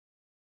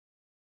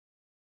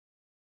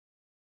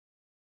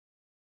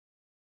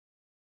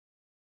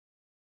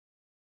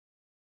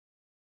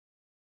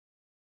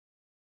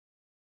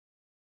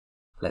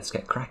let's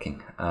get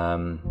cracking.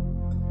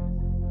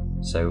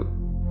 So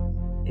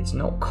it's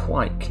not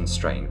quite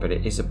constrained, but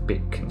it is a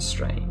bit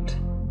constrained.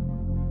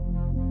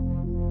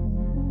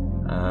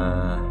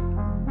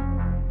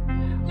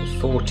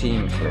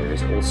 14 clue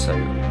is also,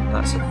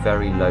 that's a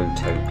very low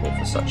total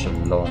for such a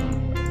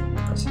long,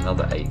 that's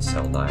another 8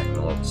 cell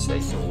diagonal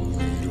obviously.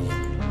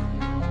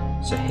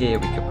 So here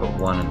we could put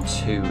 1 and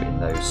 2 in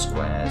those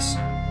squares.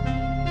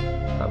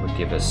 That would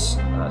give us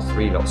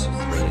 3 lots of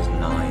 3 is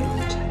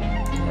 9,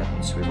 10,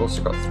 11. So we've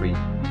also got 3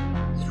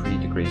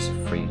 degrees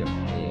of freedom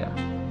here.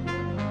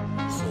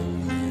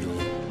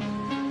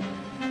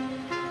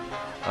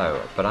 Oh,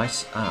 but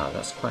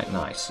that's quite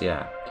nice,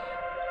 yeah.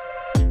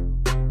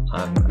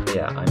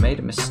 Yeah, I made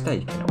a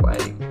mistake in a way.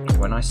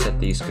 When I said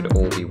these could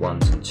all be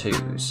 1s and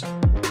 2s,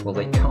 well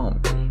they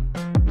can't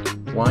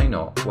be. Why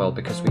not? Well,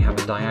 because we have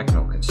a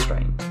diagonal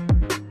constraint.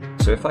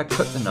 So if I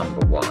put the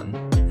number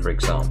 1, for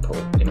example,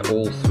 in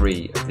all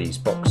 3 of these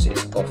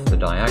boxes off the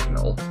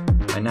diagonal,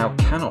 I now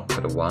cannot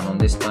put a 1 on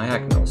this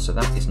diagonal, so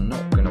that is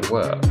not going to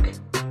work.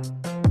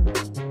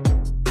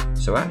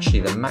 So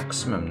actually the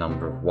maximum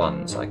number of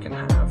 1s I can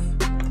have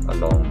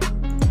along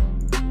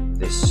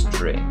this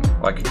string,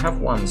 well, I can have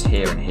 1s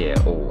here and here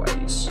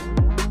always.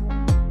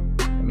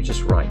 Let me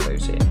just write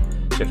those in.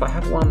 So if I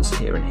have 1s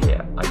here and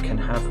here, I can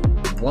have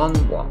 1,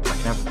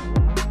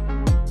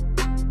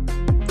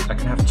 I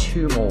can have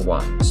 2 more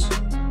 1s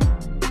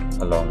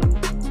along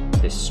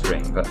this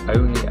string, but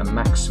only a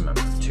maximum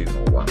of 2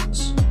 more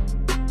 1s.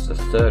 So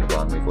the third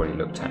one we've already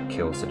looked at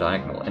kills the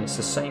diagonal, and it's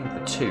the same for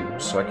 2.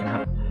 So I can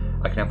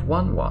have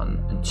 1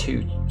 1 and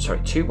 2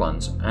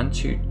 1s and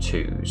 2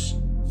 2s.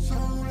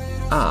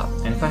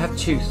 And if I have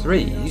 2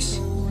 3s,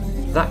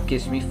 that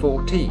gives me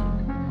 14.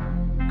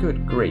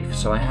 Good grief!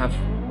 So I have.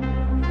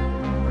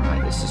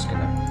 Right, this is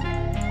gonna.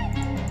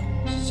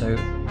 So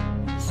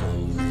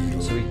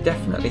we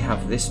definitely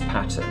have this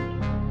pattern.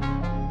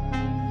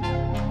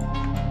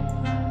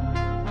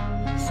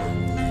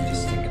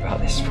 Just think about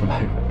this for a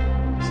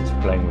moment. This is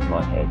playing with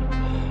my head.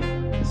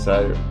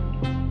 So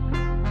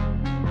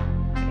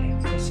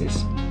if this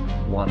is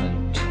 1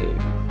 and 2.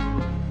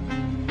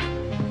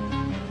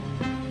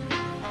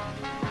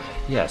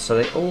 Yeah, so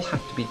they all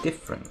have to be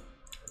different.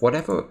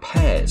 Whatever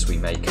pairs we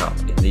make up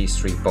in these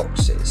 3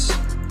 boxes,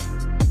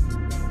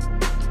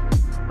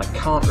 I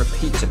can't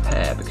repeat a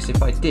pair, because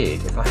if I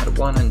did, if I had a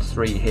 1 and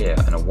 3 here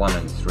and a 1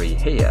 and 3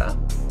 here,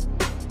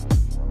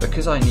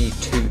 because I need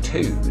 2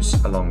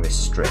 2s along this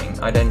string,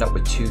 I'd end up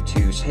with 2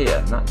 2s here,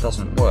 and that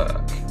doesn't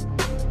work.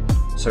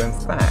 So in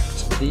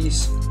fact,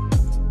 these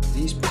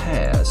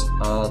pairs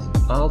are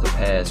the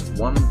pairs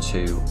 1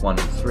 2, 1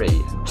 and 3,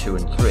 and 2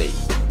 and 3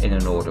 in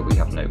an order we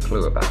have no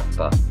clue about,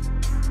 but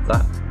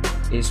that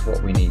is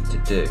what we need to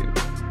do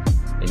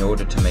in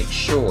order to make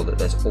sure that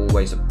there's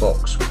always a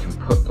box we can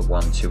put the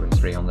 1, 2 and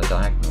 3 on the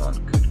diagonal on.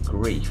 Good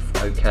grief.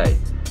 Okay,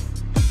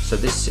 so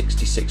this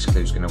 66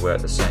 clue is going to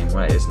work the same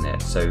way, isn't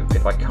it? So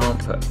if I can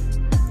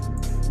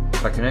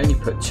only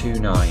put 2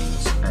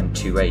 9s and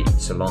 2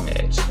 8s along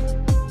it,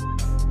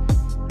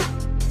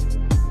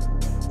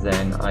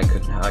 then I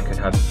could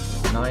have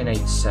 9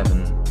 8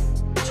 7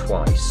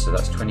 twice, so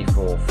that's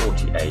 24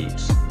 48,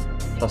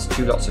 plus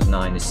 2 lots of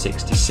 9 is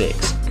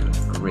 66. Good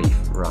grief.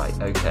 Right,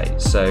 okay,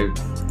 so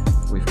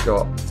we've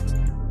got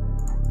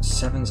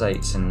 7s,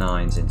 8s and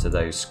 9s into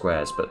those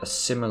squares, but a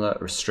similar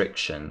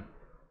restriction,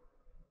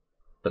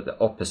 but the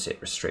opposite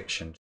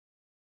restriction